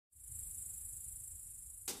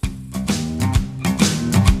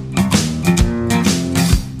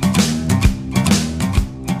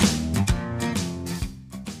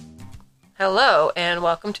Hello, and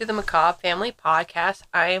welcome to the Macabre Family Podcast.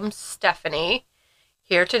 I am Stephanie,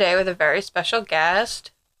 here today with a very special guest.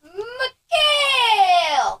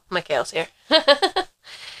 Mikhail! Mikhail's here.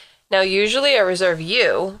 Now, usually I reserve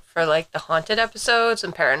you for, the haunted episodes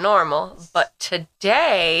and paranormal, but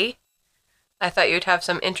today I thought you'd have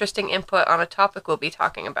some interesting input on a topic we'll be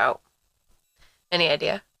talking about. Any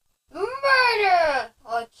idea? Murder!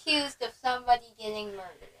 Or accused of somebody getting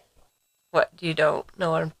murdered. What, you don't know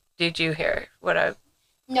what did you hear what I...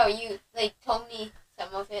 No, you, told me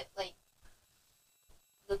some of it,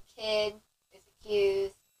 the kid is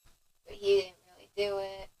accused, but he didn't really do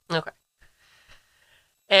it. Okay.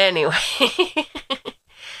 Anyway,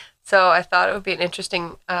 so I thought it would be an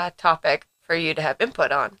interesting topic for you to have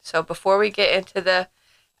input on. So before we get into the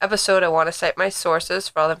episode, I want to cite my sources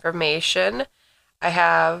for all the information. I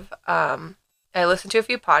have, I listened to a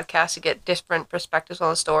few podcasts to get different perspectives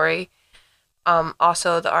on the story.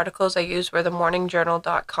 Also, the articles I used were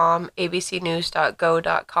themorningjournal.com,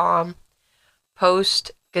 abcnews.go.com,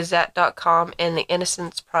 postgazette.com, and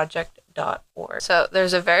theinnocenceproject.org. So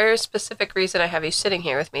there's a very specific reason I have you sitting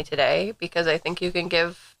here with me today, because I think you can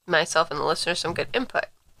give myself and the listeners some good input.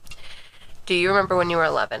 Do you remember when you were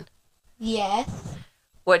 11? Yes.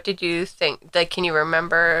 What did you think? Can you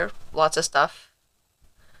remember lots of stuff?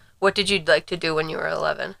 What did you like to do when you were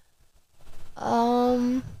 11?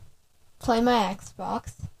 Play my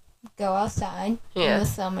Xbox, go outside Yeah. in the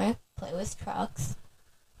summer, play with trucks.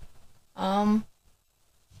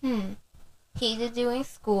 Hated doing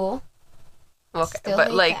school. Okay, Still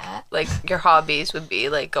but hate that. your hobbies would be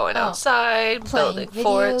going outside, Playing building video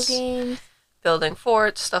forts, games.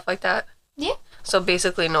 stuff like that. Yeah. So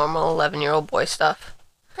basically normal 11-year-old boy stuff.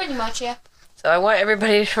 Pretty much, yeah. So I want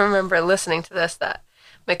everybody to remember listening to this that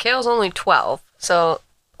Mikhail's only 12, so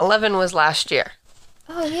 11 was last year.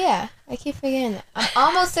 Oh, yeah. I keep forgetting that. I'm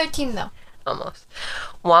almost 13, though. Almost.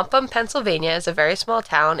 Wampum, Pennsylvania is a very small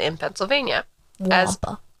town in Pennsylvania.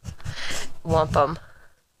 Wampum.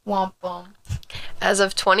 Wampum. As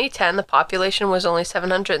of 2010, the population was only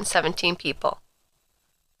 717 people.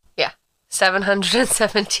 Yeah,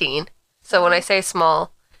 717. So when I say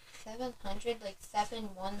small... 700,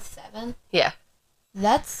 717? Yeah.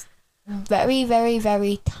 That's very, very,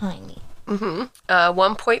 very tiny.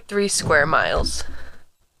 1.3 square miles.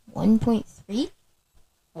 1.3?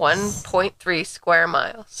 1.3 square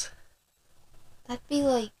miles. That'd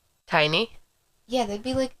be Tiny. Yeah, that'd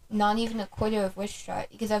be not even a quarter of Wichita,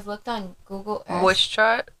 because I've looked on Google Earth.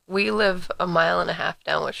 Wichita, we live a mile and a half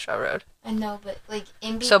down Wichita Road. I know, but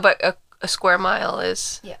in between. So, but a square mile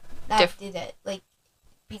is... Yeah, that did it.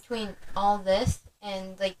 Between all this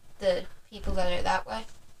and the people that are that way.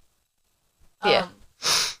 Yeah.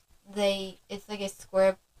 It's a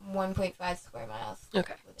square 1.5 square miles.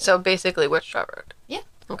 Okay. So basically Wichita Road. Yeah.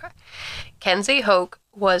 Okay. Kenzie Hoke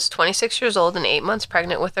was 26 years old and 8 months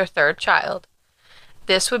pregnant with her third child.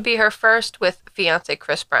 This would be her first with fiance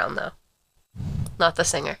Chris Brown, though. Not the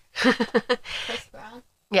singer. Chris Brown?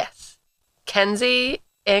 Yes. Kenzie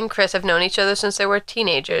and Chris have known each other since they were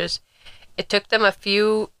teenagers. It took them a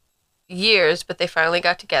few years, but they finally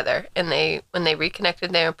got together. And when they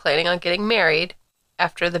reconnected, they were planning on getting married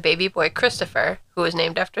after the baby boy Christopher, who was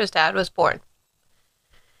named after his dad, was born.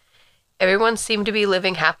 Everyone seemed to be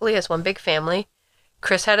living happily as one big family.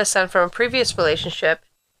 Chris had a son from a previous relationship,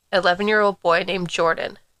 an 11-year-old boy named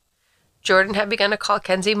Jordan. Jordan had begun to call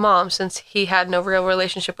Kenzie mom since he had no real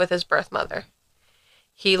relationship with his birth mother.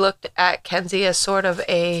 He looked at Kenzie as sort of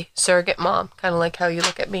a surrogate mom, kind of like how you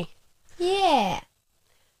look at me. Yeah.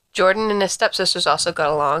 Jordan and his stepsisters also got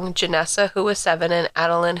along, Janessa, who was 7, and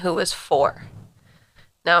Adeline, who was 4.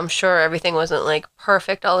 Now, I'm sure everything wasn't,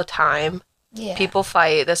 perfect all the time. Yeah. People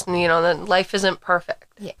fight. Life isn't perfect.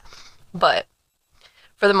 Yeah. But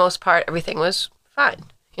for the most part, everything was fine.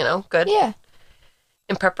 Good. Yeah.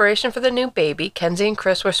 In preparation for the new baby, Kenzie and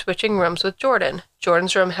Chris were switching rooms with Jordan.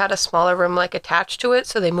 Jordan's room had a smaller room, attached to it,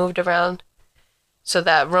 so they moved around so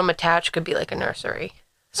that room attached could be a nursery.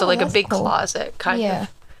 So, a big cool. Closet, kind Yeah. of.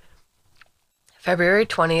 February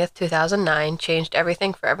 20th, 2009 changed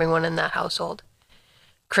everything for everyone in that household.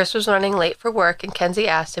 Chris was running late for work, and Kenzie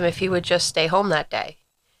asked him if he would just stay home that day.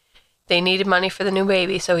 They needed money for the new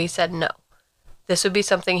baby, so he said no. This would be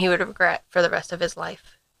something he would regret for the rest of his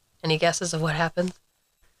life. Any guesses of what happened?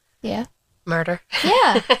 Yeah. Murder.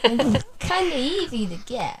 Yeah. It's kind of easy to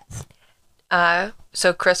guess.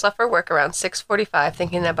 So Chris left for work around 6:45,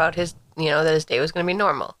 thinking about his, that his day was going to be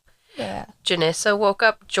normal. Yeah. Janessa woke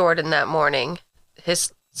up Jordan that morning,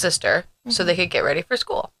 his sister, so they could get ready for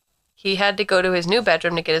school. He had to go to his new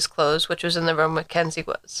bedroom to get his clothes, which was in the room where Kenzie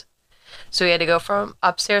was. So he had to go from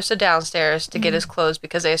upstairs to downstairs to get his clothes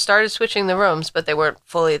because they had started switching the rooms, but they weren't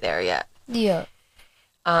fully there yet. Yeah.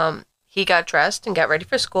 He got dressed and got ready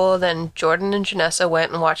for school. Then Jordan and Janessa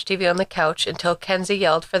went and watched TV on the couch until Kenzie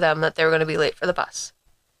yelled for them that they were going to be late for the bus.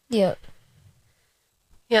 Yeah.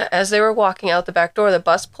 Yeah, as they were walking out the back door, the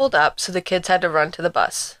bus pulled up, so the kids had to run to the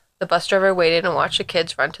bus. The bus driver waited and watched the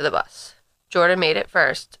kids run to the bus. Jordan made it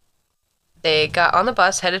first. They got on the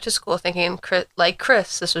bus, headed to school, thinking, like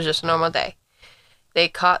Chris, this was just a normal day. They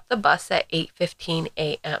caught the bus at 8:15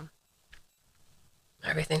 a.m.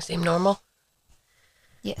 Everything seemed normal?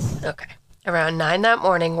 Yes. Okay. Around 9 that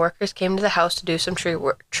morning, workers came to the house to do some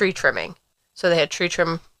tree trimming. So they had tree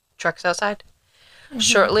trim trucks outside.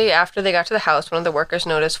 Shortly after they got to the house, one of the workers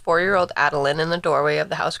noticed 4-year-old Adeline in the doorway of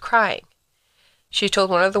the house crying. She told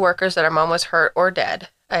one of the workers that her mom was hurt or dead.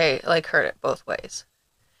 I, heard it both ways.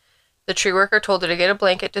 The tree worker told her to get a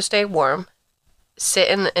blanket to stay warm, sit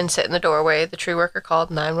in the doorway. The tree worker called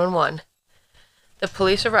 911. The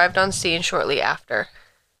police arrived on scene shortly after.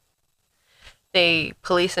 The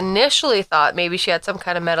police initially thought maybe she had some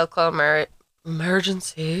kind of medical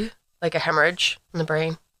emergency, like a hemorrhage in the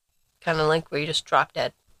brain. Kind of like where you just drop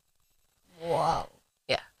dead. Wow.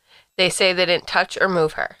 Yeah. They say they didn't touch or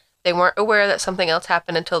move her. They weren't aware that something else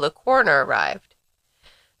happened until the coroner arrived.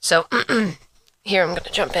 So, here I'm going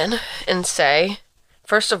to jump in and say,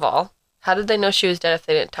 first of all, how did they know she was dead if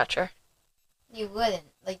they didn't touch her? You wouldn't.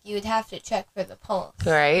 You would have to check for the pulse.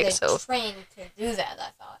 Right, They're so... trained to do that, I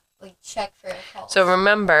thought. Check for a pulse. So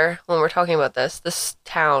remember, when we're talking about this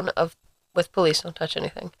town with police don't touch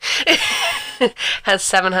anything, has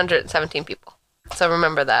 717 people. So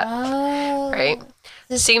remember that, right?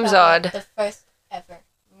 This seems odd. The first ever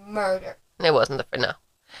murder. It wasn't no.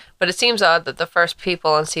 But it seems odd that the first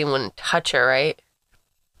people on scene wouldn't touch her, right?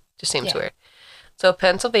 Just seems weird. So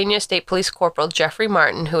Pennsylvania State Police Corporal Jeffrey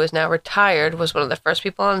Martin, who is now retired, was one of the first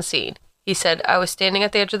people on scene. He said, "I was standing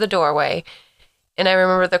at the edge of the doorway, and I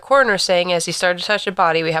remember the coroner saying as he started to touch the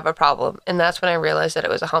body, we have a problem. And that's when I realized that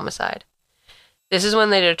it was a homicide. This is when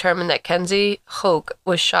they determined that Kenzie Hoke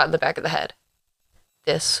was shot in the back of the head.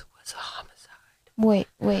 This was a homicide."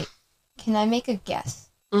 Wait. Can I make a guess?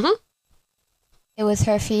 Mm-hmm. It was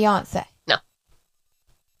her fiance. No.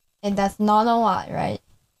 And that's not a lie, right?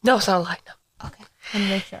 No, it's not a lie, no. Okay. Let me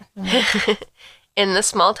make sure. In this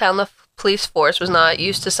small town, the police force was not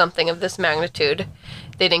used to something of this magnitude.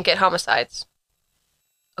 They didn't get homicides.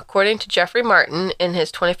 According to Jeffrey Martin, in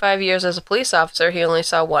his 25 years as a police officer, he only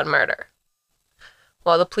saw one murder.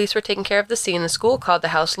 While the police were taking care of the scene, the school called the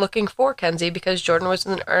house looking for Kenzie because Jordan was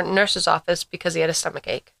in the nurse's office because he had a stomach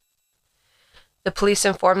ache. The police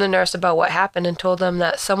informed the nurse about what happened and told them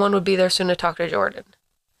that someone would be there soon to talk to Jordan.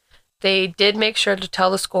 They did make sure to tell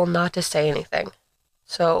the school not to say anything.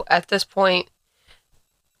 So at this point,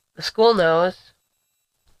 the school knows,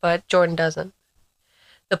 but Jordan doesn't.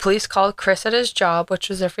 The police called Chris at his job, which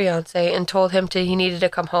was their fiance, and told him he needed to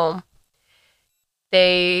come home.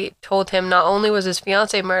 They told him not only was his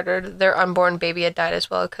fiance murdered, their unborn baby had died as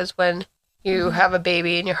well, because when you have a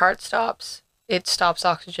baby and your heart stops, it stops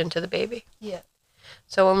oxygen to the baby. Yeah.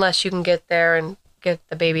 So unless you can get there and get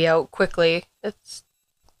the baby out quickly,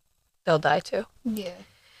 they'll die too. Yeah.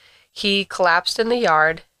 He collapsed in the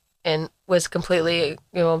yard and was completely,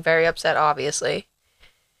 very upset, obviously.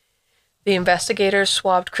 The investigators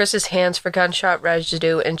swabbed Chris's hands for gunshot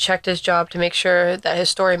residue and checked his job to make sure that his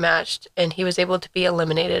story matched, and he was able to be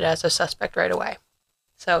eliminated as a suspect right away.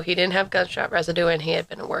 So he didn't have gunshot residue, and he had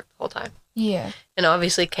been at work the whole time. Yeah. And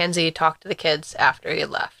obviously Kenzie talked to the kids after he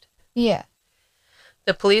had left. Yeah.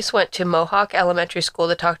 The police went to Mohawk Elementary School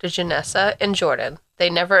to talk to Janessa and Jordan. They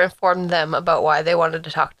never informed them about why they wanted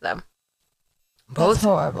to talk to them. That's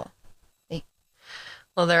horrible.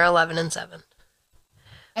 Well, they're 11 and 7.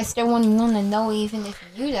 I still wouldn't want to know even if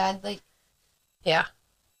you knew that. Yeah.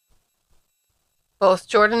 Both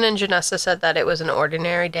Jordan and Janessa said that it was an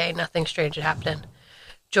ordinary day. Nothing strange had happened.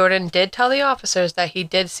 Jordan did tell the officers that he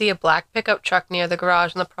did see a black pickup truck near the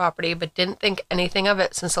garage on the property, but didn't think anything of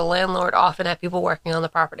it since the landlord often had people working on the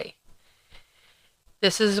property.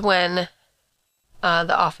 This is when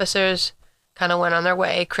the officers kind of went on their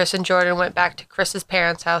way. Chris and Jordan went back to Chris's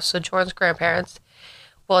parents' house, so Jordan's grandparents,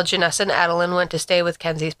 while Janessa and Adeline went to stay with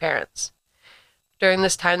Kenzie's parents. During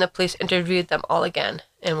this time, the police interviewed them all again,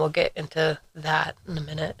 and we'll get into that in a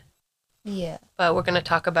minute. Yeah. But we're going to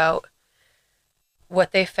talk about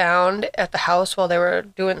what they found at the house while they were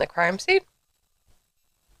doing the crime scene.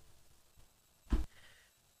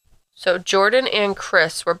 So Jordan and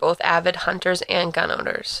Chris were both avid hunters and gun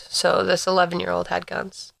owners. So this 11-year-old had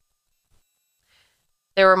guns.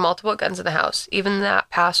 There were multiple guns in the house. Even that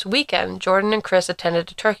past weekend, Jordan and Chris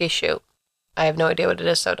attended a turkey shoot. I have no idea what it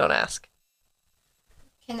is, so don't ask.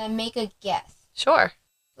 Can I make a guess? Sure.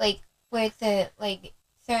 Like, where the, like,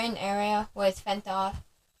 certain area where it's fenced off,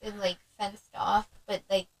 is, like, fenced off, but,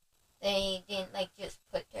 like, they didn't, like, just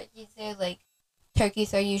put turkeys there. Like,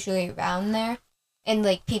 turkeys are usually around there, and,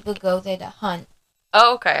 like, people go there to hunt.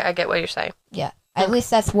 Oh, okay. I get what you're saying. Yeah. At least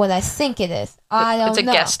that's what I think it is. I don't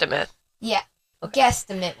know. It's a guesstimate. Yeah. Okay.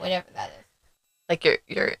 Guesstimate, whatever that is. Like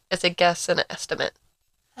it's a guess and an estimate,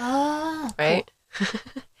 Ah. right? Cool.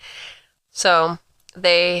 So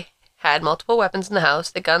they had multiple weapons in the house.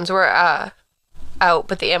 The guns were out,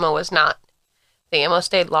 but the ammo was not. The ammo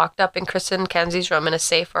stayed locked up in Chris and Kenzie's room in a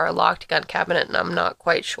safe or a locked gun cabinet, and I'm not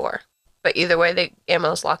quite sure. But either way, the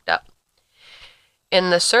ammo is locked up. In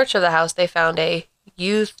the search of the house, they found a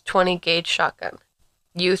youth 20 gauge shotgun.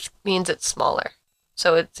 Youth means it's smaller.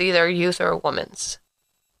 So it's either youth or a woman's.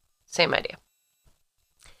 Same idea.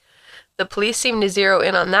 The police seemed to zero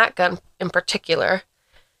in on that gun in particular.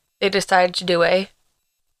 They decided to do a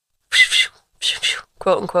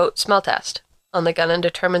quote-unquote smell test on the gun and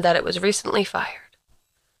determined that it was recently fired.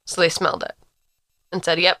 So they smelled it and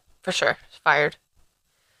said, yep, for sure, it's fired.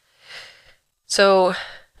 So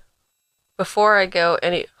before I go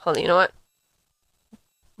hold on, you know what?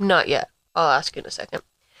 Not yet. I'll ask you in a second.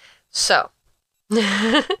 So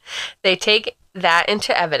they take that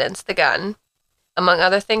into evidence, the gun. Among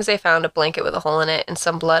other things, they found a blanket with a hole in it and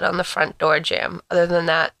some blood on the front door jamb. Other than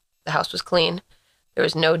that, the house was clean. There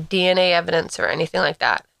was no DNA evidence or anything like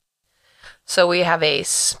that. So we have a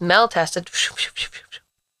smell-tested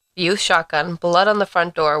youth shotgun, blood on the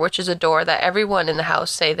front door, which is a door that everyone in the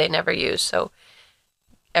house say they never use. So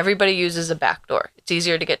everybody uses a back door. It's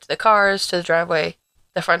easier to get to the cars, to the driveway.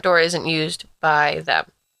 The front door isn't used by them.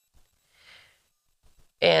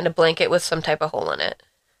 And a blanket with some type of hole in it.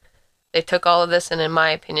 They took all of this and, in my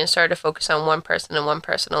opinion, started to focus on one person and one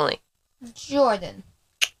person only. Jordan.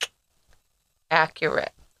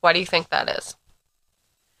 Accurate. Why do you think that is?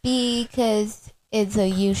 Because it's a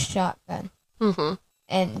youth shotgun. Mm-hmm.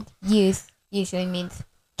 And youth usually means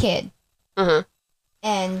kid. Mm-hmm.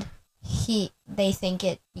 And they think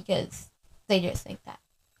it because they just think that.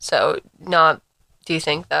 So, do you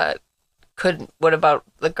think that what about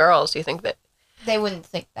the girls? Do you think that? They wouldn't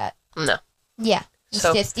think that. No. Yeah. It's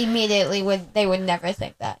So, just immediately they would never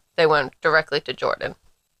think that. they went directly to Jordan.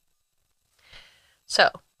 So,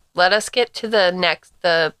 let us get to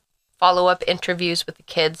the follow-up interviews with the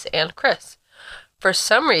kids and Chris. For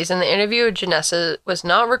some reason, the interview with Janessa was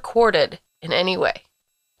not recorded in any way.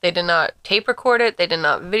 They did not tape record it. They did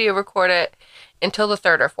not video record it until the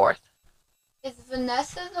third or fourth. Is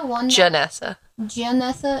Vanessa the one Janessa.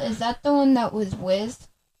 Janessa, is that the one that was with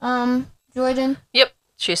Jordan? Yep.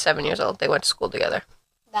 She's 7 years old. They went to school together.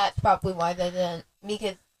 That's probably why they didn't,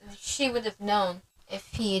 because she would have known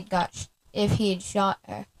if he had shot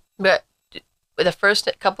her. But with the first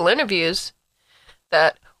couple interviews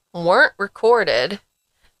that weren't recorded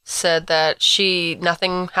said that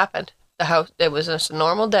nothing happened. The house, it was just a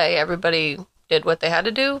normal day. Everybody did what they had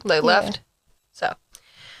to do. They left. So,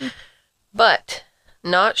 but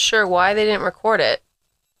not sure why they didn't record it.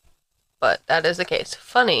 But that is the case.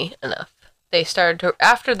 Funny enough,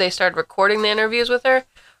 after they started recording the interviews with her,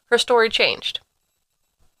 her story changed.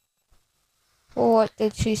 Well, what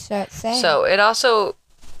did she start saying? So it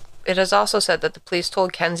has also said that the police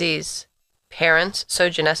told Kenzie's parents, so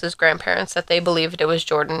Janessa's grandparents, that they believed it was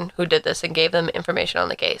Jordan who did this and gave them information on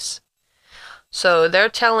the case. So they're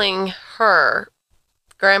telling her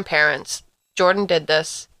grandparents, Jordan did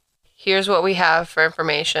this. Here's what we have for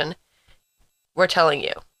information. We're telling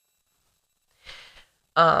you.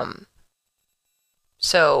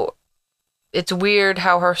 So it's weird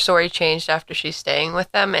how her story changed after she's staying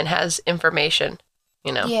with them and has information,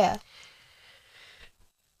 Yeah.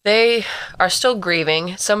 They are still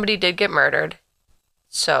grieving. Somebody did get murdered.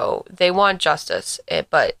 So they want justice.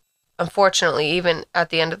 But unfortunately, even at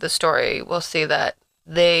the end of the story, we'll see that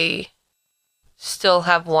they still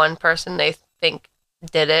have one person they think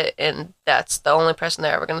did it, and that's the only person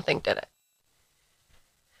they're ever going to think did it.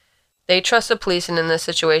 They trust the police in this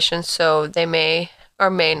situation, so they may or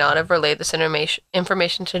may not have relayed this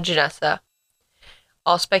information to Janessa.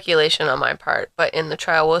 All speculation on my part, but in the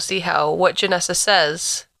trial we'll see what Janessa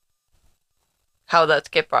says, how that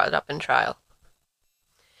get brought up in trial.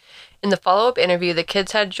 In the follow-up interview, the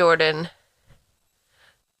kids had Jordan.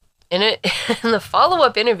 In the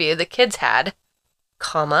follow-up interview, the kids had,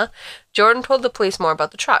 Jordan told the police more about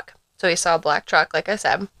the truck. So he saw a black truck, like I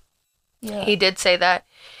said. Yeah. He did say that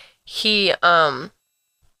he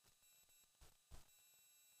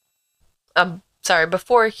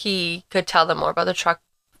before he could tell them more about the truck,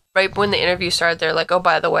 right when the interview started, they're like, oh,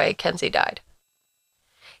 by the way, Kenzie died.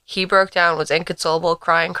 He broke down, was inconsolable,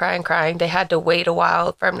 crying. They had to wait a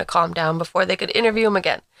while for him to calm down before they could interview him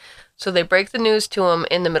again. So they break the news to him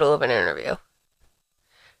in the middle of an interview.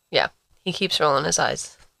 Yeah, he keeps rolling his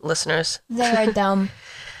eyes, listeners. They are dumb.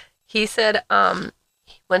 He said,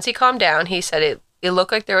 once he calmed down, he said it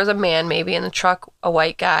looked like there was a man maybe in the truck, a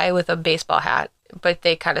white guy with a baseball hat, but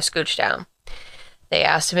they kind of scooched down. They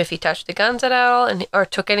asked him if he touched the guns at all or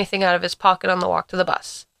took anything out of his pocket on the walk to the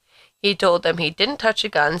bus. He told them he didn't touch the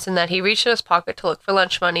guns and that he reached in his pocket to look for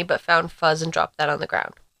lunch money but found fuzz and dropped that on the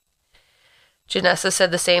ground. Janessa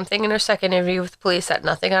said the same thing in her second interview with police, that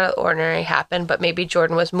nothing out of the ordinary happened, but maybe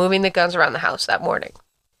Jordan was moving the guns around the house that morning.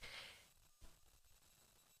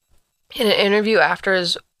 In an interview after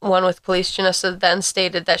his one with police, Janessa then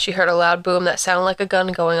stated that she heard a loud boom that sounded like a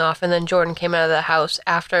gun going off, and then Jordan came out of the house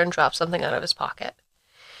after and dropped something out of his pocket.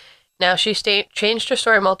 Now, she changed her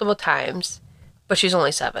story multiple times, but she's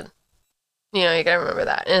only 7. You know, you gotta remember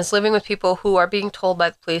that. And is living with people who are being told by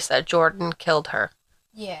the police that Jordan killed her.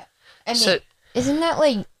 Yeah. I mean, isn't there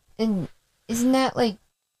like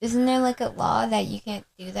a law that you can't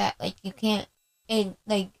do that? Like, you can't,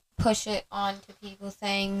 push it on to people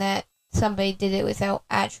saying that somebody did it without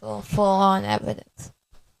actual full-on evidence.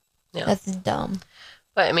 Yeah. That's dumb.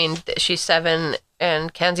 But, I mean, she's 7,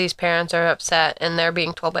 and Kenzie's parents are upset, and they're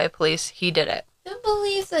being told by police he did it. Who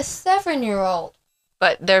believes a 7-year-old?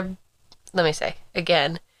 But let me say,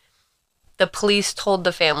 again, the police told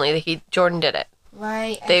the family that Jordan did it.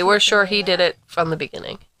 Right. They were sure he did it from the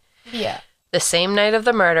beginning. Yeah. The same night of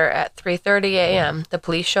the murder, at 3:30 a.m., the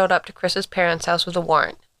police showed up to Chris's parents' house with a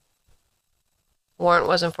warrant. Warrant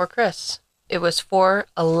wasn't for Chris. It was for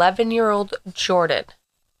 11-year-old Jordan.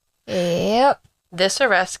 Yep. This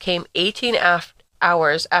arrest came 18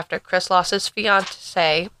 hours after Chris lost his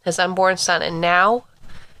fiancée, his unborn son, and now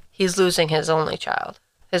he's losing his only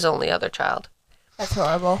other child. That's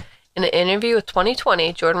horrible. In an interview with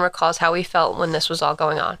 2020, Jordan recalls how he felt when this was all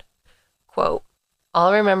going on. Quote,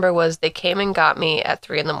 all I remember was they came and got me at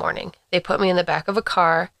 3 a.m. They put me in the back of a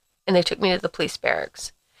car, and they took me to the police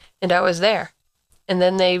barracks. And I was there. And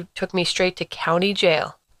then they took me straight to county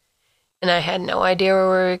jail. And I had no idea where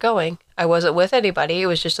we were going. I wasn't with anybody. It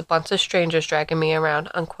was just a bunch of strangers dragging me around,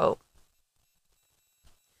 unquote.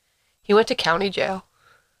 He went to county jail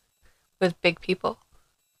with big people.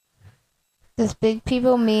 Does big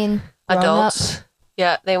people mean adults?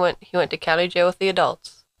 Yeah, he went to county jail with the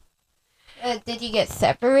adults. Did he get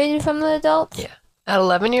separated from the adults? Yeah. At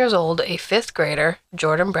 11 years old, a 5th grader,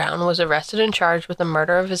 Jordan Brown, was arrested and charged with the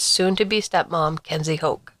murder of his soon-to-be stepmom, Kenzie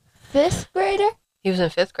Hoke. 5th grader? He was in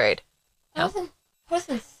 5th grade. I was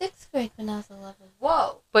in 6th grade when I was 11.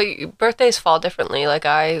 Whoa. But birthdays fall differently. Like,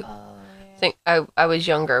 think I was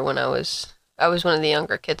younger when I was one of the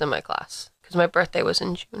younger kids in my class. Because my birthday was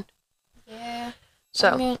in June. Yeah.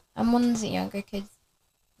 So. I'm one of the younger kids.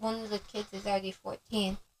 One of the kids is already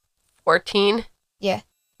 14. 14? Yeah.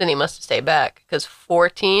 Then he must have stayed back, because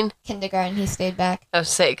 14... Kindergarten, he stayed back. I was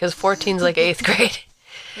saying, because 14's like 8th grade.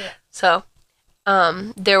 Yeah. So,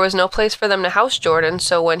 there was no place for them to house Jordan,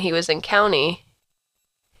 so when he was in county,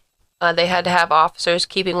 they had to have officers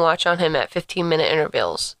keeping watch on him at 15-minute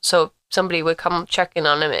intervals. So somebody would come check in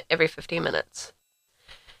on him at every 15 minutes.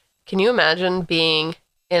 Can you imagine being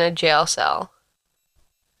in a jail cell,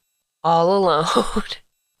 all alone,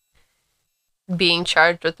 being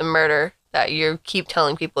charged with the murder that you keep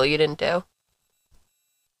telling people you didn't do?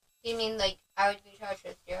 You mean like I would be charged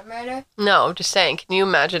with your murder? No, I'm just saying, can you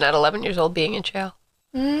imagine at 11 years old being in jail?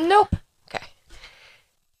 Nope. Okay.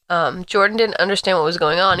 Jordan didn't understand what was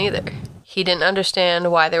going on either. He didn't understand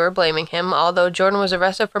why they were blaming him. Although Jordan was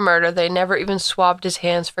arrested for murder, they never even swabbed his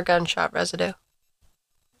hands for gunshot residue.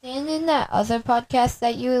 And in that other podcast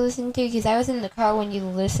that you listened to, because I was in the car when you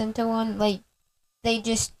listened to one, like, they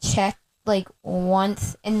just checked like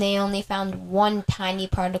once and they only found one tiny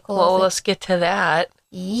particle. Well, let's get to that.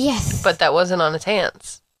 Yes. But that wasn't on his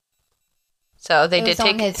hands. So they did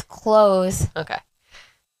take on his clothes. Okay.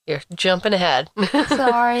 You're jumping ahead.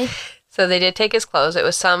 Sorry. So they did take his clothes. It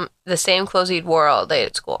was the same clothes he'd wore all day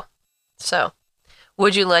at school. So,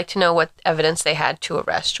 would you like to know what evidence they had to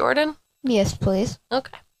arrest Jordan? Yes, please.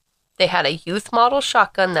 Okay. They had a youth model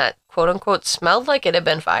shotgun that quote-unquote smelled like it had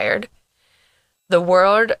been fired. The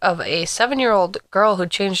word of a 7-year-old girl who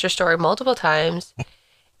changed her story multiple times,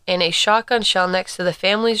 and a shotgun shell next to the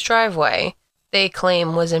family's driveway they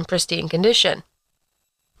claim was in pristine condition.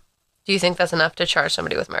 Do you think that's enough to charge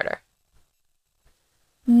somebody with murder?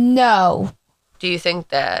 No. Do you think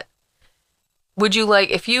that... Would you like...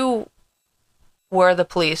 If you were the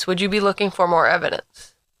police, would you be looking for more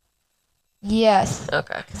evidence? Yes,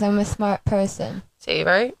 Okay. because I'm a smart person. See,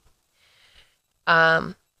 right?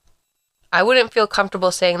 I wouldn't feel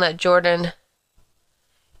comfortable saying that Jordan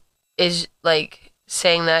is like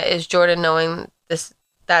saying that is Jordan knowing this.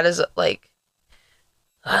 That is like,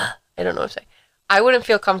 I don't know what to say. I wouldn't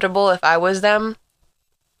feel comfortable if I was them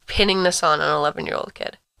pinning this on an 11-year-old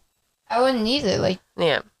kid. I wouldn't either. Like,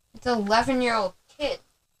 Yeah. it's an 11-year-old kid.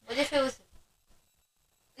 What if it was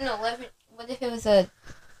an 11? What if it was a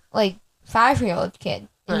like 5-year-old kid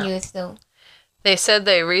and Yeah. you was still? They said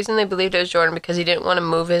the reason they believed it was Jordan because he didn't want to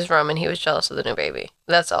move his room and he was jealous of the new baby.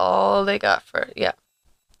 That's all they got for it. Yeah.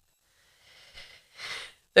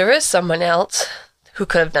 There is someone else who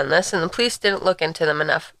could have done this, and the police didn't look into them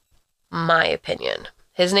enough, my opinion.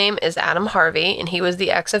 His name is Adam Harvey, and he was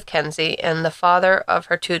the ex of Kenzie and the father of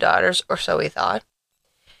her 2 daughters, or so we thought.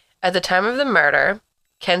 At the time of the murder,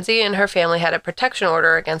 Kenzie and her family had a protection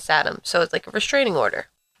order against Adam, so it's like a restraining order.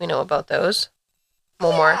 We know about those.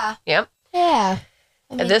 More. Yep. Yeah.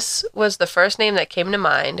 I mean, And this was the first name that came to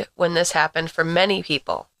mind when this happened for many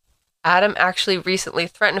people. Adam actually recently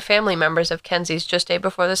threatened family members of Kenzie's just day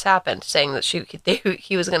before this happened, saying that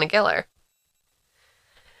he was going to kill her.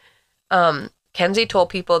 Kenzie told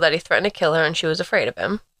people that he threatened to kill her and she was afraid of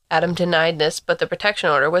him. Adam denied this, but the protection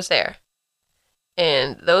order was there.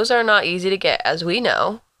 And those are not easy to get, as we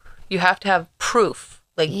know. You have to have proof,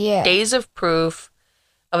 like Yeah. days of proof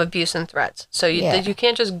of abuse and threats. So Yeah. you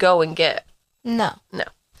can't just go and get. no. No.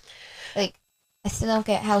 Like, I still don't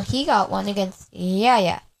get how he got one against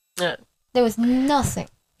Yaya. Yeah. There was nothing.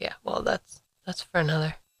 Yeah, well, that's for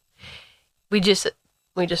another. We just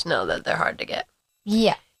know that they're hard to get.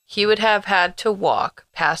 Yeah. He would have had to walk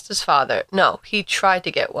past his father. No, he tried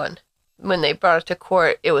to get one. When they brought it to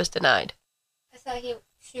court, it was denied. I thought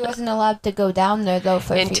she wasn't allowed to go down there though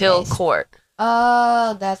for a few Until days. court.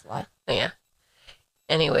 Oh, that's why. Yeah.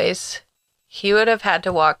 Anyways, he would have had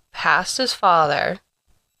to walk past his father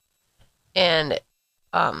and,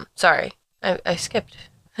 sorry, I skipped.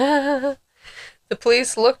 The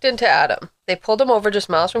police looked into Adam. They pulled him over just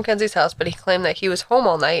miles from Kenzie's house, but he claimed that he was home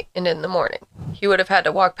all night and in the morning. He would have had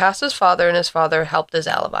to walk past his father, and his father helped his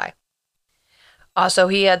alibi. Also,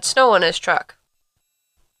 he had snow on his truck.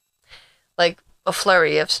 Like a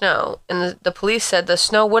flurry of snow. And the police said the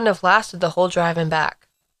snow wouldn't have lasted the whole drive and back.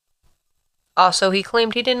 Also, he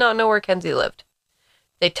claimed he did not know where Kenzie lived.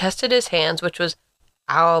 They tested his hands, which was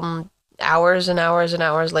hours and hours and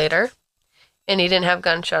hours later, and he didn't have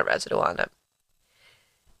gunshot residue on him.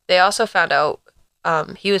 They also found out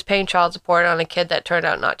he was paying child support on a kid that turned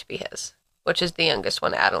out not to be his, which is the youngest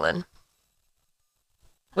one, Adeline.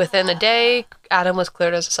 Within a day, Adam was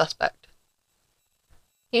cleared as a suspect.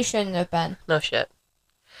 He shouldn't have been. No shit.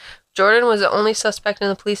 Jordan was the only suspect in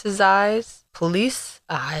the police's eyes.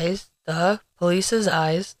 The police's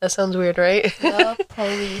eyes. That sounds weird, right? The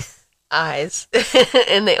police. Eyes.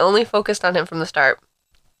 And they only focused on him from the start.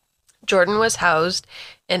 Jordan was housed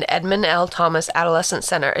in Edmund L. Thomas Adolescent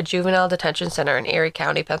Center, a juvenile detention center in Erie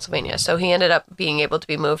County, Pennsylvania. So he ended up being able to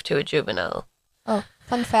be moved to a juvenile. Oh,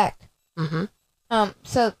 fun fact. Mm-hmm.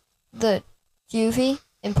 So the juvie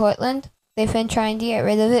in Portland, they've been trying to get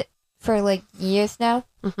rid of it for like years now.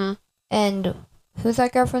 Mm-hmm. And who's our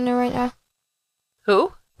governor right now?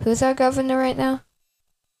 Who? Who's our governor right now?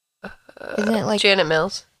 Isn't it like Janet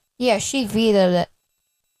Mills. Yeah, she vetoed it,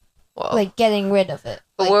 Well, like getting rid of it.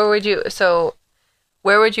 but Like,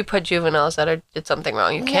 where would you put juveniles that did something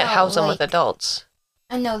wrong? You can't No, house them with like- adults.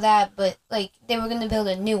 I know that, but like they were gonna build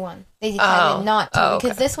a new one. They decided Oh. not to Oh,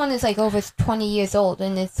 because okay. this one is like over 20 years old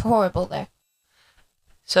and it's horrible there.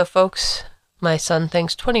 So, folks, my son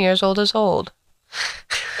thinks 20 years old is old.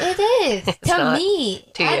 It is It's to not me.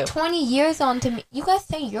 to Add you. 20 years on to me. You guys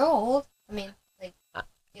say you're old. I mean, like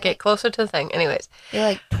Get closer to the thing. Anyways, you're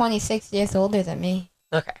like 26 years older than me.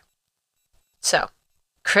 okay. So,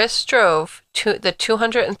 Chris drove to the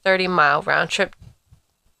 230-mile round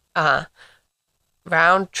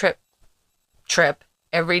trip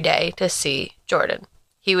every day to see Jordan.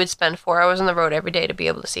 He would spend 4 hours on the road every day to be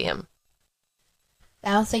able to see him.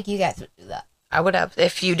 I don't think you guys would do that. I would have,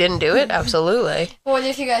 if you didn't do it, absolutely. What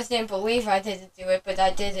if you guys didn't believe I didn't do it, but I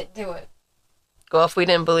didn't do it? Well, if we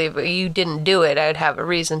didn't believe you didn't do it, I'd have a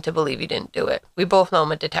reason to believe you didn't do it. We both know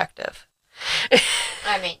I'm a detective.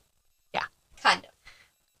 I mean, Yeah. kind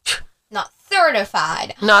of. Not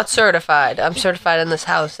certified. Not certified. I'm certified in this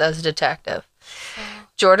house as a detective.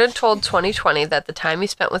 Jordan told 2020 that the time he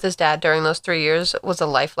spent with his dad during those 3 years was a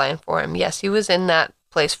lifeline for him. Yes, he was in that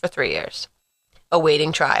place for 3 years,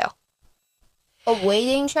 awaiting trial. A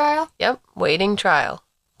waiting trial? Yep, waiting trial.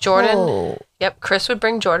 Jordan, Whoa. yep, Chris would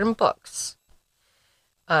bring Jordan books.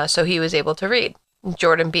 so he was able to read.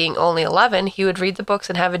 Jordan being only 11, he would read the books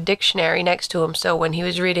and have a dictionary next to him. So when he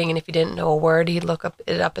was reading, and if he didn't know a word, he'd look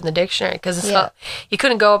it up in the dictionary. Because he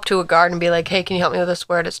couldn't go up to a guard and be like, hey, can you help me with this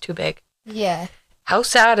word? It's too big. Yeah. How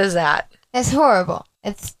sad is that? It's horrible.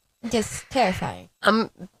 It's just terrifying.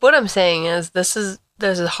 What I'm saying is this is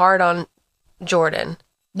hard on Jordan.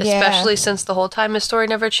 Especially since the whole time his story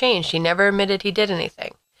never changed. He never admitted he did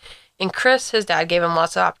anything. And Chris, his dad, gave him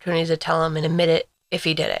lots of opportunities to tell him and admit it if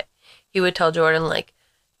he did it. He would tell Jordan, like,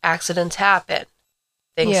 accidents happen.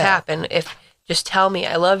 Things happen. Just tell me,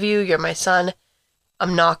 I love you, you're my son.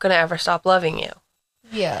 I'm not going to ever stop loving you.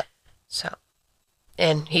 Yeah. So,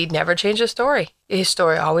 and he'd never changed his story. His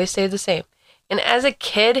story always stayed the same. And as a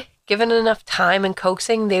kid, given enough time and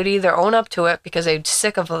coaxing, they'd either own up to it because they're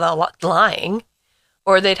sick of the lying,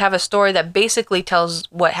 or they'd have a story that basically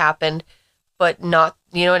tells what happened, but not,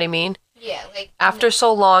 you know what I mean? Yeah, like... After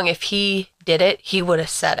so long, if he did it, he would have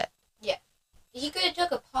said it. He could have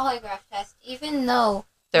took a polygraph test, even though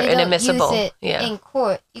they're inadmissible. Don't use it in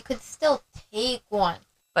court. You could still take one.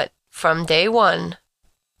 But from day one,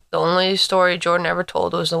 the only story Jordan ever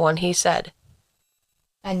told was the one he said.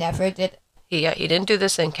 I never did. He didn't do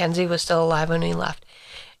this, and Kenzie was still alive when he left.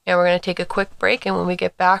 And we're going to take a quick break, and when we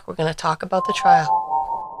get back, we're going to talk about the trial.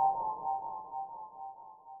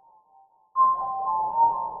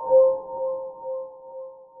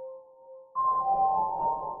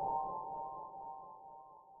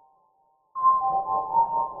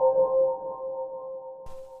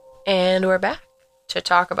 And we're back to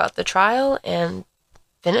talk about the trial and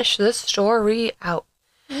finish this story out.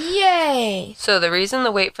 Yay! So the reason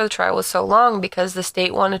the wait for the trial was so long because the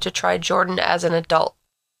state wanted to try Jordan as an adult.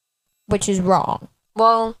 Which is wrong.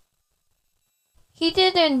 Well, he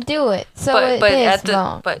didn't do it, so it is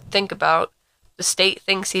wrong. But think about, the state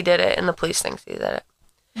thinks he did it and the police thinks he did it.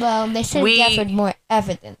 Well, they should have gathered more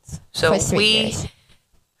evidence for 3 years.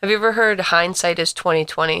 Have you ever heard hindsight is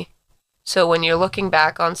 20/20? So when you're looking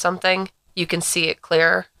back on something, you can see it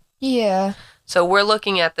clearer. Yeah. So we're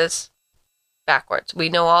looking at this backwards. We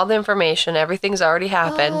know all the information. Everything's already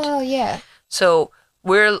happened. Oh, yeah. So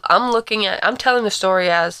I'm telling the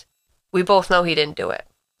story as we both know he didn't do it.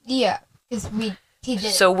 Yeah, because he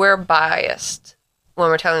did. So we're biased when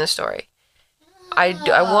we're telling the story. I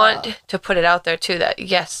want to put it out there too that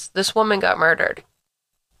yes, this woman got murdered,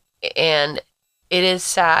 and it is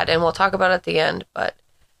sad, and we'll talk about it at the end. But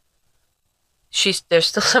there's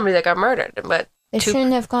still somebody that got murdered, but they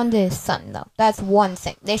shouldn't have gone to his son though. That's one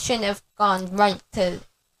thing. They shouldn't have gone right to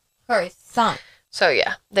her son. So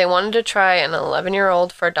yeah, they wanted to try an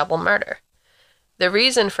 11-year-old for double murder. The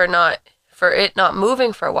reason for it not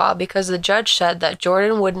moving for a while because the judge said that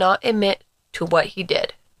Jordan would not admit to what he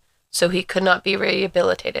did, so he could not be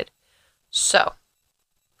rehabilitated. So,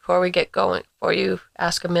 before we get going, before you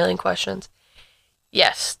ask a million questions,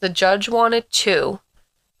 yes, the judge wanted to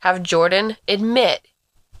have Jordan admit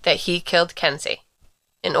that he killed Kenzie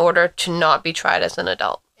in order to not be tried as an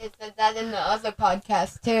adult. It said that in the other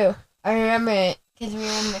podcast too. I remember it because we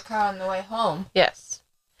were in the car on the way home. Yes.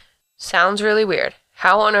 Sounds really weird.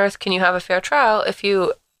 How on earth can you have a fair trial if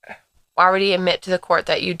you already admit to the court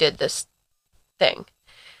that you did this thing?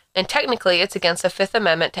 And technically, it's against the Fifth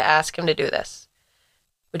Amendment to ask him to do this.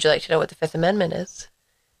 Would you like to know what the Fifth Amendment is?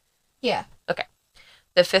 Yeah. Okay.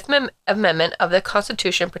 The Fifth Amendment of the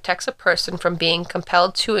Constitution protects a person from being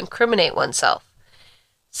compelled to incriminate oneself.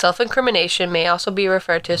 Self-incrimination may also be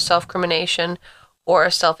referred to as self-crimination or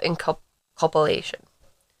self-inculpation.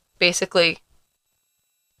 Basically,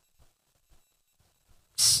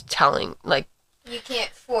 telling, like... You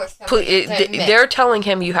can't force somebody to admit. They're telling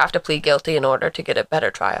him you have to plead guilty in order to get a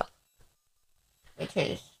better trial.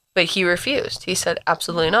 But he refused. He said,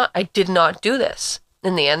 absolutely not. I did not do this.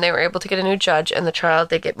 In the end, they were able to get a new judge, and the trial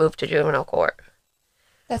did get moved to juvenile court.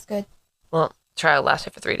 That's good. Well, the trial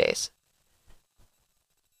lasted for 3 days.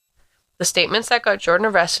 The statements that got Jordan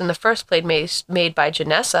arrested in the first place made by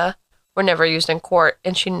Janessa were never used in court,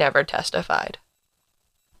 and she never testified.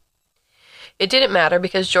 It didn't matter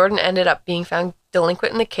because Jordan ended up being found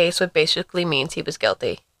delinquent in the case, which basically means he was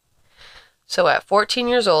guilty. So at 14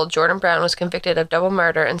 years old, Jordan Brown was convicted of double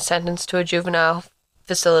murder and sentenced to a juvenile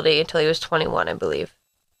facility until he was 21, I believe.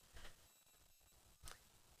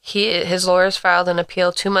 His lawyers filed an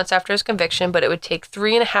appeal 2 months after his conviction, but it would take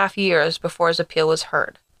 3.5 years before his appeal was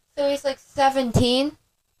heard. So he's like 17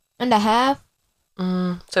 and a half?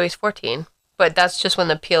 So he's 14. But that's just when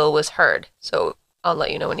the appeal was heard. So I'll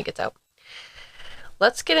let you know when he gets out.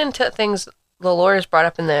 Let's get into things the lawyers brought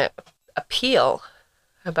up in the appeal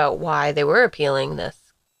about why they were appealing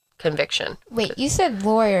this conviction. Wait, you said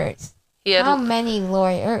lawyers. How many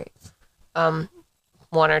lawyers?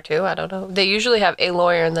 one or two. I don't know. They usually have a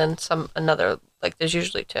lawyer and then another. Like there's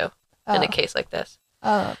usually two in a case like this.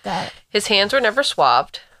 Oh, got it. His hands were never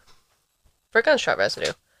swabbed for gunshot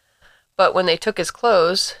residue, but when they took his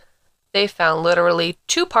clothes, they found literally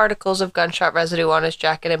 2 particles of gunshot residue on his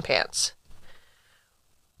jacket and pants,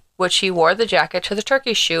 which he wore the jacket to the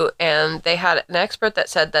turkey shoot, and they had an expert that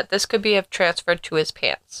said that this could be transferred to his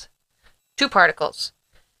pants. 2 particles.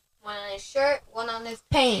 One on his shirt, one on his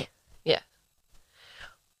pants. Yeah.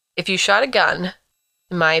 If you shot a gun,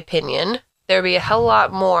 in my opinion, there'd be a hell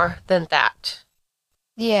lot more than that.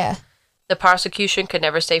 Yeah. The prosecution could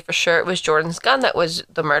never say for sure it was Jordan's gun that was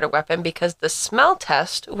the murder weapon because the smell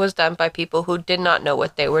test was done by people who did not know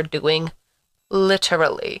what they were doing,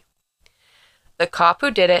 literally. The cop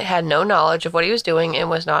who did it had no knowledge of what he was doing and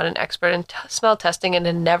was not an expert in smell testing and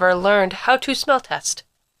had never learned how to smell test.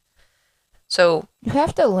 So... You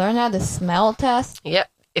have to learn how to smell test? Yep.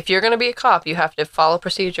 If you're going to be a cop, you have to follow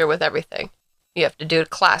procedure with everything. You have to do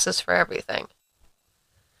classes for everything.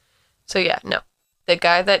 So yeah, no. The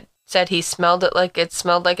guy that said he smelled it like it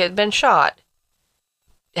had been shot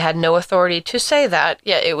had no authority to say that,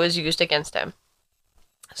 yet it was used against him.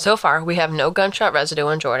 So far, we have no gunshot residue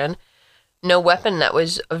on Jordan, no weapon that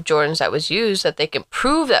was of Jordan's that was used that they can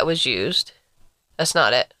prove that was used. That's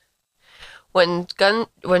not it. When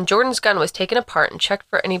Jordan's gun was taken apart and checked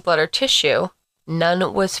for any blood or tissue,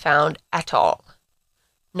 none was found at all.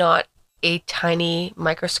 Not a tiny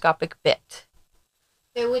microscopic bit.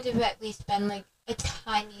 There would have at least been like a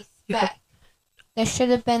tiny speck. There should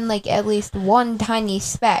have been like at least one tiny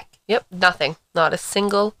speck. Yep, nothing. Not a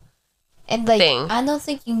single and like thing. I don't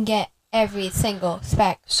think you can get every single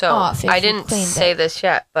speck so off. I didn't say this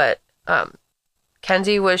yet, but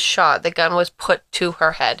Kenzie was shot. The gun was put to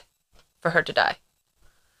her head for her to die.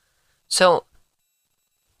 So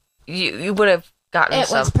you would have gotten it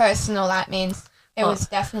some. was personal. That means it was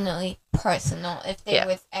definitely personal. If there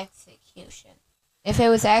was execution, if it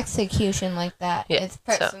was execution like that, it's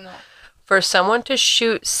personal. So, for someone to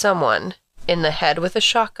shoot someone in the head with a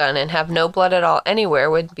shotgun and have no blood at all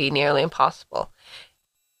anywhere would be nearly impossible.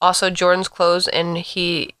 Also, Jordan's clothes, and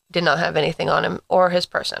he did not have anything on him or his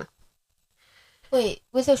person. Wait,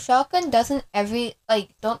 with a shotgun, don't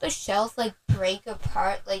the shells like break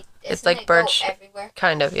apart? Like it's like bird everywhere.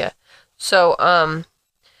 Kind of, yeah. So,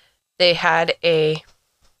 they had a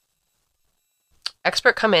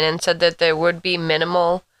expert come in and said that there would be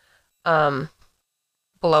minimal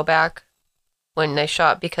blowback when they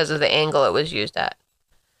shot because of the angle it was used at.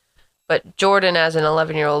 But Jordan, as an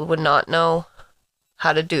 11-year-old, would not know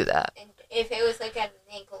how to do that. And if it was like at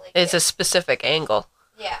an angle like it's a specific angle.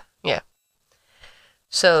 Yeah. Yeah.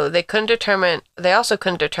 So they also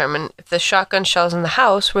couldn't determine if the shotgun shells in the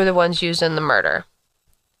house were the ones used in the murder.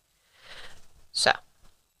 So,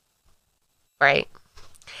 right?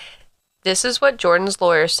 This is what Jordan's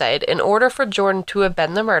lawyer said. In order for Jordan to have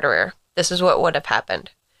been the murderer, this is what would have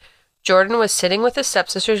happened. Jordan was sitting with his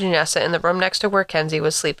stepsister Janessa in the room next to where Kenzie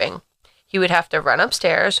was sleeping. He would have to run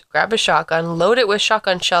upstairs, grab a shotgun, load it with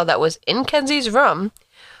shotgun shell that was in Kenzie's room,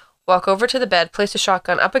 walk over to the bed, place the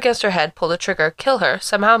shotgun up against her head, pull the trigger, kill her,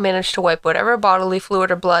 somehow manage to wipe whatever bodily fluid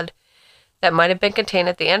or blood that might have been contained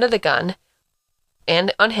at the end of the gun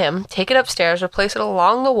and on him, take it upstairs, replace it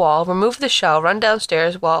along the wall, remove the shell, run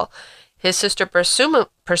downstairs while his sister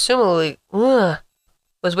presumably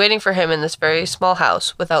was waiting for him in this very small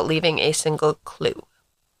house without leaving a single clue.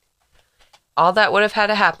 All that would have had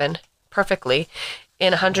to happen perfectly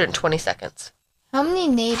in 120 seconds. How many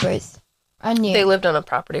neighbors are near? They lived on a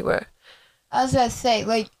property where... I was going to say,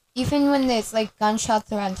 like, even when there's, like,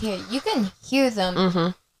 gunshots around here, you can hear them.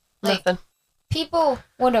 Mm-hmm. Like, nothing. People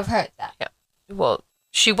would have heard that. Yeah. Well,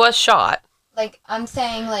 she was shot. Like, I'm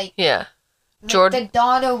saying, like... Yeah. The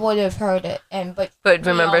daughter would have heard it, but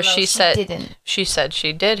remember, she said didn't. She said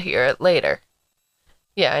she did hear it later.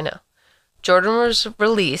 Yeah, I know. Jordan was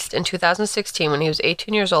released in 2016 when he was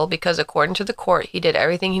 18 years old because, according to the court, he did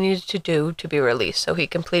everything he needed to do to be released, so he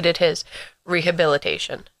completed his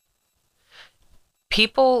rehabilitation.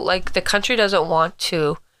 People, like, the country doesn't want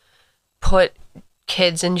to put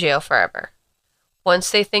kids in jail forever.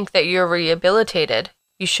 Once they think that you're rehabilitated,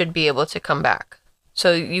 you should be able to come back.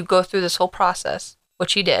 So you go through this whole process,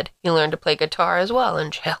 which he did. He learned to play guitar as well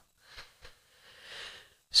in jail.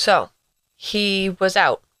 So, he was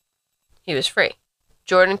out. He was free.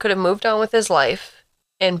 Jordan could have moved on with his life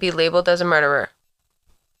and be labeled as a murderer.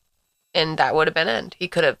 And that would have been it. He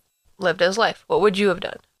could have lived his life. What would you have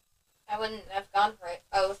done? I wouldn't have gone for it.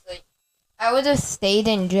 I would have stayed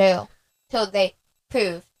in jail till they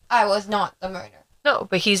proved I was not the murderer. No,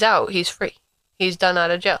 but he's out. He's free. He's done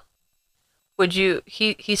out of jail. Would you...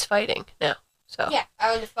 He's fighting now. So Yeah,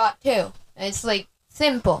 I would have thought too. It's like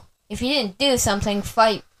simple. If you didn't do something,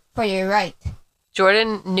 fight for your right.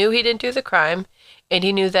 Jordan knew he didn't do the crime, and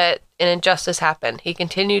he knew that an injustice happened. He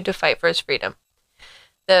continued to fight for his freedom.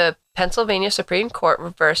 The Pennsylvania Supreme Court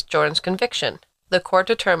reversed Jordan's conviction. The court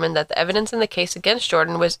determined that the evidence in the case against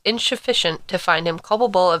Jordan was insufficient to find him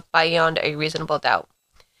culpable of beyond a reasonable doubt.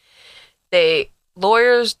 The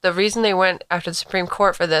reason they went after the Supreme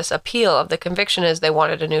Court for this appeal of the conviction is they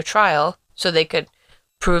wanted a new trial so they could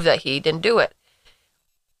prove that he didn't do it.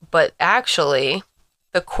 But actually,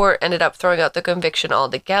 the court ended up throwing out the conviction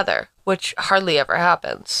altogether, which hardly ever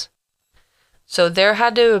happens. So there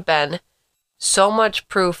had to have been so much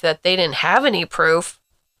proof that they didn't have any proof.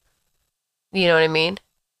 You know what I mean?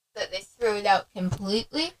 That they threw it out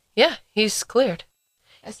completely? Yeah, he's cleared.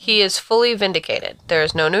 He is fully vindicated. There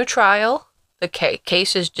is no new trial. The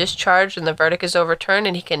case is discharged and the verdict is overturned,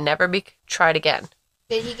 and he can never be tried again.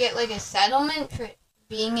 Did he get like a settlement for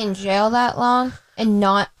being in jail that long and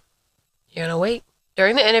not? You're gonna wait.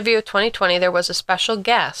 During the interview of 2020, there was a special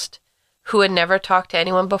guest who had never talked to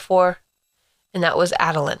anyone before, and that was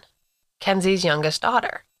Adeline, Kenzie's youngest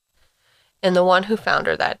daughter, and the one who found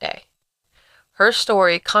her that day. Her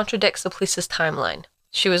story contradicts the police's timeline.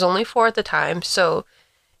 She was only 4 at the time, so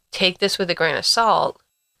take this with a grain of salt.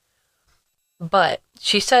 But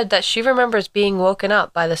she said that she remembers being woken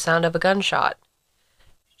up by the sound of a gunshot.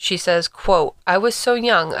 She says, quote, "I was so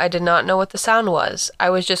young, I did not know what the sound was. I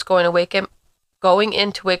was just going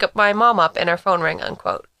in to wake up my mom up and her phone rang,"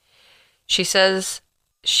 unquote. She says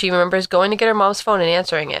she remembers going to get her mom's phone and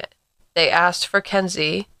answering it. They asked for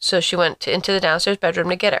Kenzie, so she went into the downstairs bedroom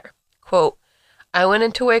to get her. Quote, "I went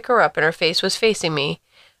in to wake her up and her face was facing me.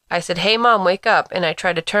 I said, 'Hey, Mom, wake up,' and I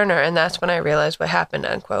tried to turn her, and that's when I realized what happened,"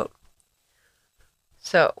 unquote.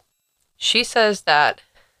 So she says that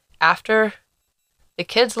after the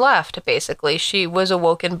kids left, basically, she was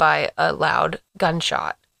awoken by a loud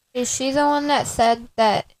gunshot. Is she the one that said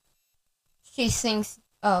that she thinks...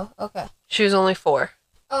 Oh, okay. She was only 4.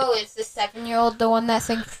 Oh, is the 7-year-old the one that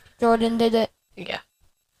thinks Jordan did it? Yeah.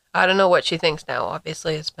 I don't know what she thinks now.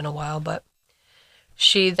 Obviously, it's been a while, but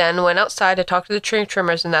she then went outside to talk to the tree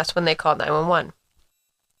trimmers, and that's when they called 911.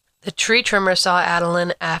 The tree trimmer saw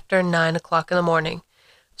Adeline after 9 o'clock in the morning.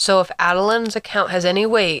 So if Adeline's account has any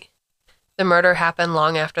weight, the murder happened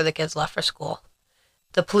long after the kids left for school.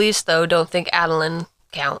 The police, though, don't think Adeline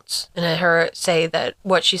counts, and her say that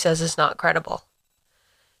what she says is not credible.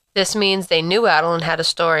 This means they knew Adeline had a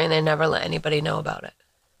story and they never let anybody know about it.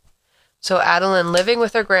 So Adeline, living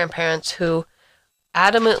with her grandparents, who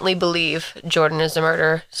adamantly believe Jordan is the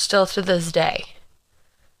murderer, still to this day.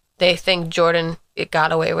 They think Jordan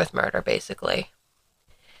got away with murder, basically.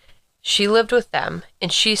 She lived with them,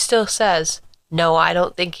 and she still says, "No, I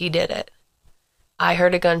don't think he did it. I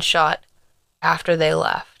heard a gunshot after they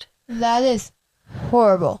left." That is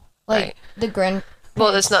horrible. Like, Right. the grand...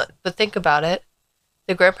 Well, it's not, but think about it.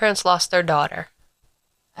 The grandparents lost their daughter.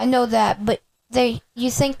 I know that, but you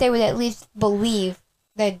think they would at least believe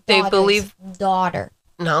their daughter's daughter.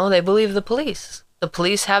 No, they believe the police. The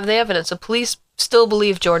police have the evidence. The police still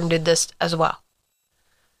believe Jordan did this as well.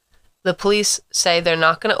 The police say they're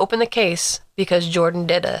not going to open the case because Jordan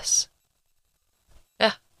did this.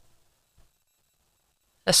 Yeah.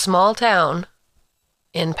 A small town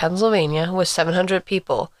in Pennsylvania with 700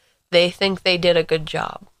 people, they think they did a good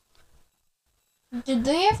job. Did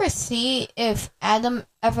they ever see if Adam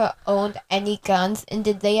ever owned any guns, and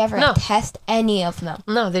did they ever No. test any of them?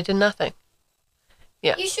 No, they did nothing.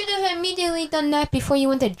 Yeah. You should have immediately done that before you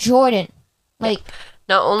went to Jordan. Like,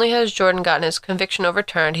 Not only has Jordan gotten his conviction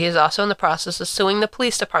overturned, he is also in the process of suing the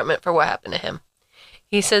police department for what happened to him.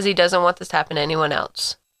 He says he doesn't want this to happen to anyone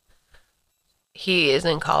else. He is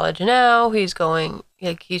in college now. He's trying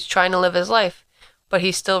to live his life, but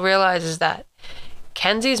he still realizes that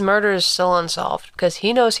Kenzie's murder is still unsolved because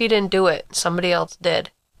he knows he didn't do it. Somebody else did.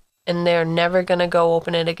 And they're never going to go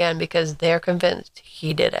open it again because they're convinced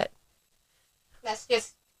he did it. that's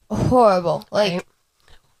just horrible. Like, Right?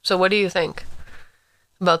 So what do you think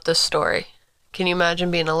about this story? Can you imagine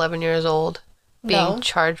being 11 years old, being no,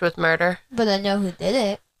 charged with murder? but I know who did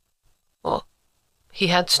it. Well, he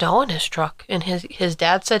had snow in his truck, and his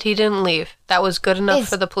dad said he didn't leave. That was good enough His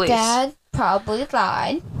for the police. dad probably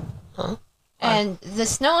lied. Huh? And the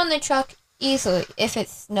snow on the truck, easily, if it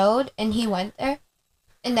snowed and he went there,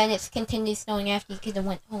 and then it's continued snowing after he could have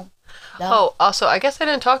went home. Duh. Oh, also, I guess I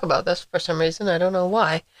didn't talk about this for some reason. I don't know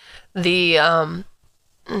why.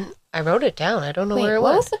 I wrote it down. I don't know Wait, where it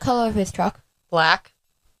what went. was the color of his truck? Black.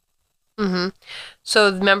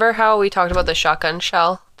 So remember how we talked about the shotgun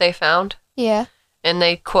shell they found? Yeah. And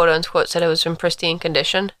they quote unquote said it was in pristine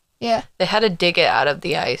condition? Yeah. They had to dig it out of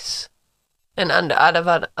the ice and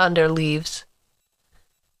under leaves.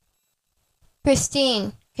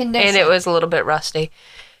 Pristine condition. And it was a little bit rusty.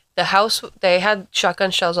 The house, they had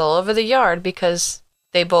shotgun shells all over the yard because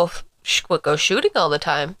they both would go shooting all the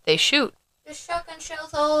time. They shoot. There's shotgun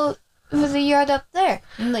shells all over the yard up there.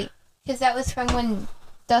 And like, because that was from when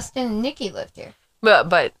Dustin and Nikki lived here.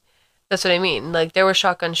 But that's what I mean. Like, there were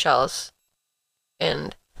shotgun shells.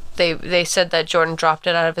 And they said that Jordan dropped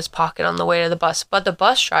it out of his pocket on the way to the bus. But the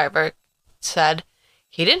bus driver said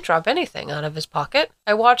he didn't drop anything out of his pocket.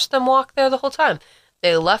 I watched them walk there the whole time.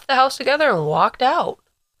 They left the house together and walked out.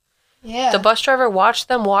 Yeah. The bus driver watched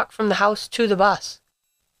them walk from the house to the bus.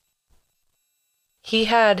 He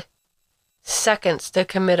had seconds to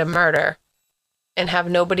commit a murder and have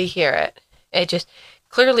nobody hear it. It just,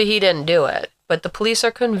 clearly he didn't do it. But the police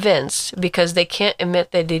are convinced because they can't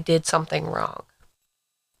admit that he did something wrong.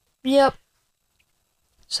 Yep.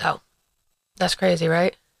 So, that's crazy,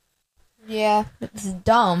 right? Yeah. It's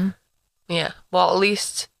dumb. Yeah. Well, at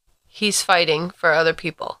least he's fighting for other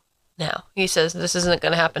people now. He says this isn't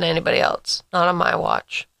going to happen to anybody else. Not on my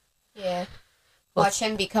watch. Yeah. Well, Watch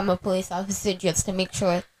him become a police officer just to make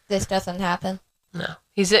sure this doesn't happen. No.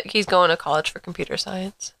 He's going to college for computer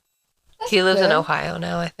science. That's He lives in good. Ohio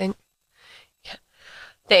now, I think. Yeah.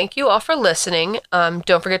 Thank you all for listening.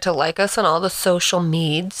 Don't forget to like us on all the social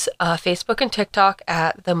medias. Facebook and TikTok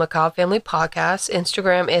at the Macabre Family Podcast.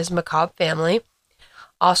 Instagram is Macabre Family.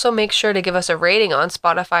 Also, make sure to give us a rating on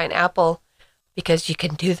Spotify and Apple because you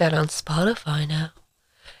can do that on Spotify now.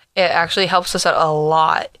 It actually helps us out a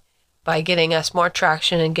lot by getting us more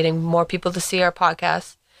traction and getting more people to see our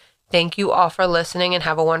podcast. Thank you all for listening and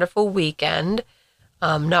have a wonderful weekend.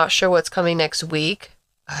 Not sure what's coming next week.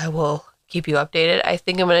 I will keep you updated. I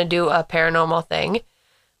think I'm going to do a paranormal thing,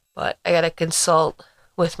 but I got to consult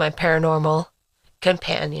with my paranormal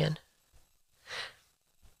companion.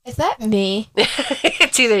 Is that me?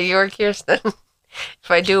 It's either you or Kirsten. If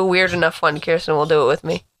I do a weird enough one, Kirsten will do it with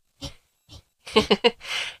me.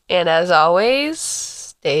 And as always,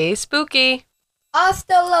 stay spooky.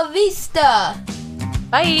 Hasta la vista.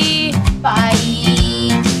 Bye.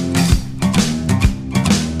 Bye.